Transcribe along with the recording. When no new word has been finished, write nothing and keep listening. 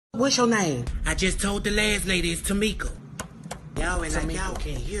What's your name? I just told the last lady it's Tamika. Y'all ain't like y'all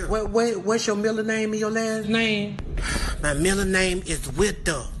can't hear. What's your middle name and your last name? My middle name is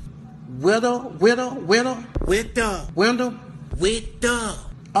Witter. Witter?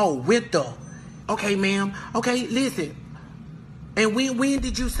 Oh, Witter. Okay, ma'am. Okay, listen. And when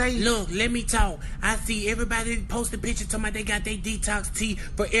did you say? Look, let me talk. I see everybody posting pictures talking about they got their detox tea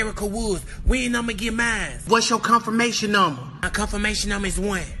for Erica Woods. When I'ma get mine? What's your confirmation number? My confirmation number is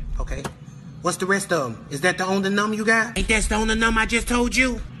 1. Okay. What's the rest of them? Is that the only number you got? Ain't that the only number I just told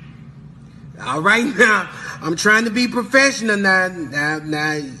you? All right, now. I'm trying to be professional now.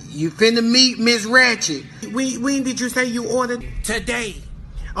 Now, you finna meet Miss Ratchet. When did you say you ordered? Today.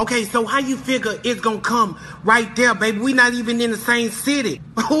 Okay, so how you figure it's gonna come right there, baby? We not even in the same city.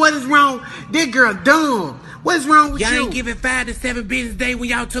 What is wrong? This girl dumb. What is wrong with you? Y'all ain't giving 5 to 7 business days when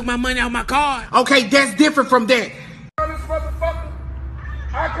y'all took my money out my card. Okay, that's different from that. This motherfucker,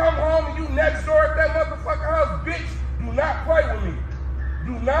 I come home and you next door at that motherfucking house, bitch. Do not play with me.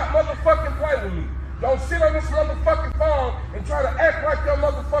 Do not motherfucking play with me. Don't sit on this motherfucking phone and try to act like your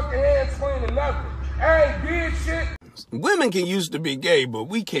motherfucking hands clean or nothing. I ain't did shit. Women can used to be gay, but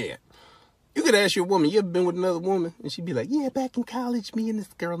we can't. You could ask your woman, you ever been with another woman? And she'd be like, yeah, back in college, me and this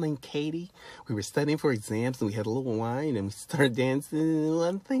girl named Katie, we were studying for exams and we had a little wine and we started dancing and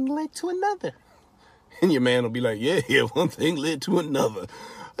one thing led to another. And your man will be like, yeah, one thing led to another.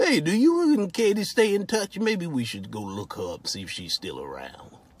 Hey, do you and Katie stay in touch? Maybe we should go look her up, see if she's still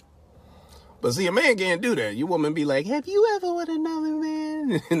around. But see, a man can't do that. Your woman be like, have you ever with another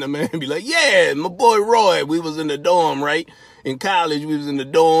man? And the man be like, yeah, my boy Roy, we was in the dorm, right? In college, we was in the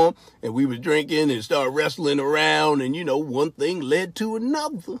dorm, and we was drinking and started wrestling around, and, you know, one thing led to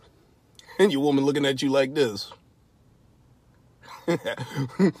another. And your woman looking at you like this. Yeah,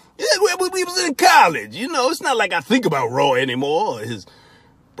 we was in college, you know. It's not like I think about Roy anymore, or his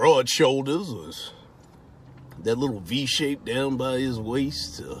broad shoulders, or that little V-shape down by his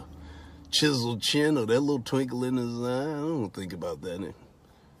waist, chiseled chin, or that little twinkle in his eye. I don't think about that.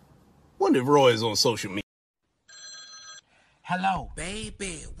 Wonder if Roy's on social media. Hello,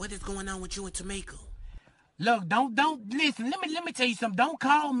 baby. What is going on with you and Tamika? Look, don't listen. Let me tell you something. Don't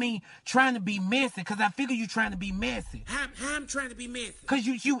call me trying to be messy, because I figure you trying to be messy. How I'm trying to be messy? Because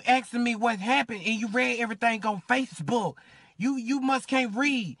you asking me what happened and you read everything on Facebook. You must can't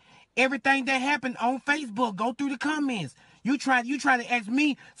read everything that happened on Facebook. Go through the comments. You try to ask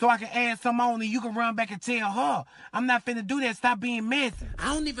me so I can add some on and you can run back and tell her. I'm not finna do that. Stop being messy.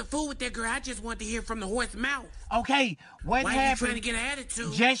 I don't even fool with that girl. I just want to hear from the horse's mouth. Okay, what happened? Why are you trying to get an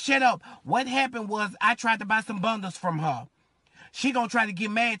attitude? Just shut up. What happened was I tried to buy some bundles from her. She gonna try to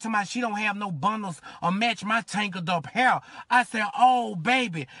get mad to my she don't have no bundles or match my tangled up hair. I said, oh,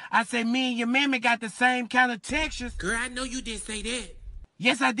 baby. I said, me and your mammy got the same kind of textures. Girl, I know you didn't say that.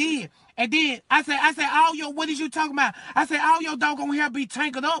 Yes, I did. And then I said, all your, what is you talking about? I said, all your doggone hair be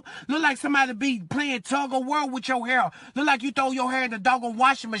tangled up. Look like somebody be playing tug of war with your hair. Look like you throw your hair in the doggone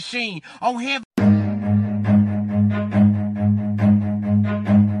washing machine on heavy.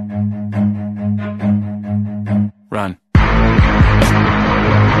 Run.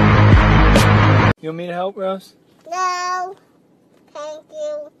 You want me to help, Rose? No. Thank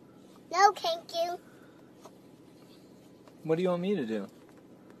you. No, thank you. What do you want me to do?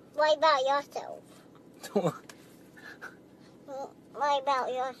 What about yourself? What about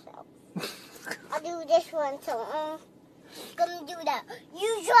yourself? I'll do this one, so gonna do that.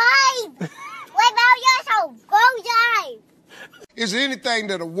 You drive! What about yourself? Go drive! Is there anything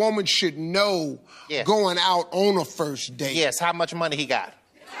that a woman should know going out on a first date? Yes, how much money he got.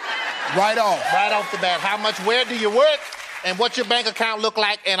 Right off. Right off the bat. How much, where do you work, and what's your bank account look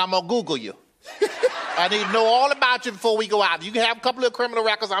like, and I'm gonna Google you. I need to know all about you before we go out. You can have a couple of criminal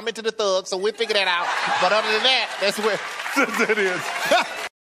records. I'm into the thugs, so we'll figure that out. But other than that, that's where it is.